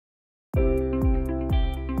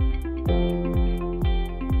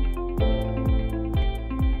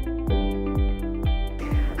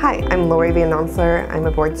Hi, I'm Laurie Van Donselaar. I'm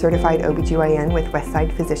a board-certified OBGYN with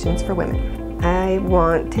Westside Physicians for Women. I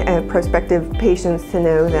want prospective patients to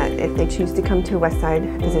know that if they choose to come to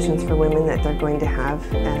Westside Physicians for Women, that they're going to have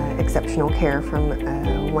exceptional care from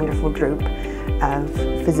a wonderful group of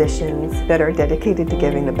physicians that are dedicated to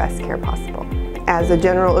giving the best care possible. As a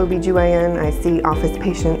general OBGYN, I see office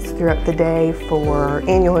patients throughout the day for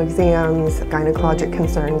annual exams, gynecologic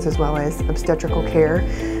concerns, as well as obstetrical care.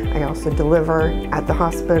 I also deliver at the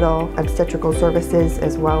hospital obstetrical services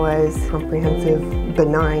as well as comprehensive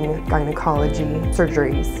benign gynecology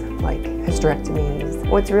surgeries like hysterectomies.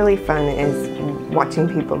 What's really fun is watching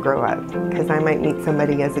people grow up, because I might meet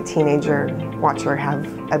somebody as a teenager, watch her have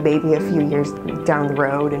a baby a few years down the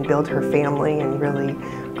road and build her family and really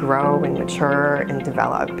grow and mature and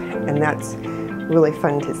develop, and that's really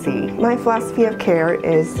fun to see. My philosophy of care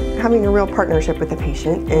is having a real partnership with the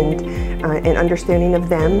patient and an understanding of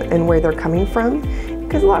them and where they're coming from,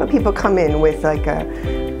 because a lot of people come in with like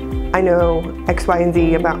I know X, Y, and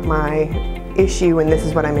Z about my issue and this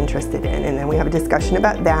is what I'm interested in, and then we have a discussion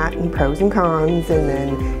about that and pros and cons, and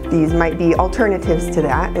then these might be alternatives to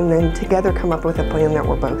that, and then together come up with a plan that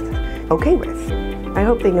we're both okay with. I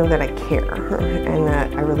hope they know that I care and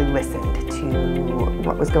that I really listened to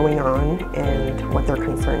what was going on and what their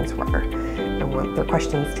concerns were. I want their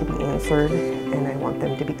questions to be answered, and I want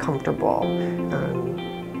them to be comfortable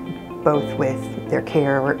both with their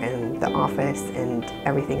care and the office and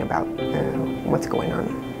everything about what's going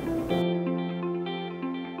on.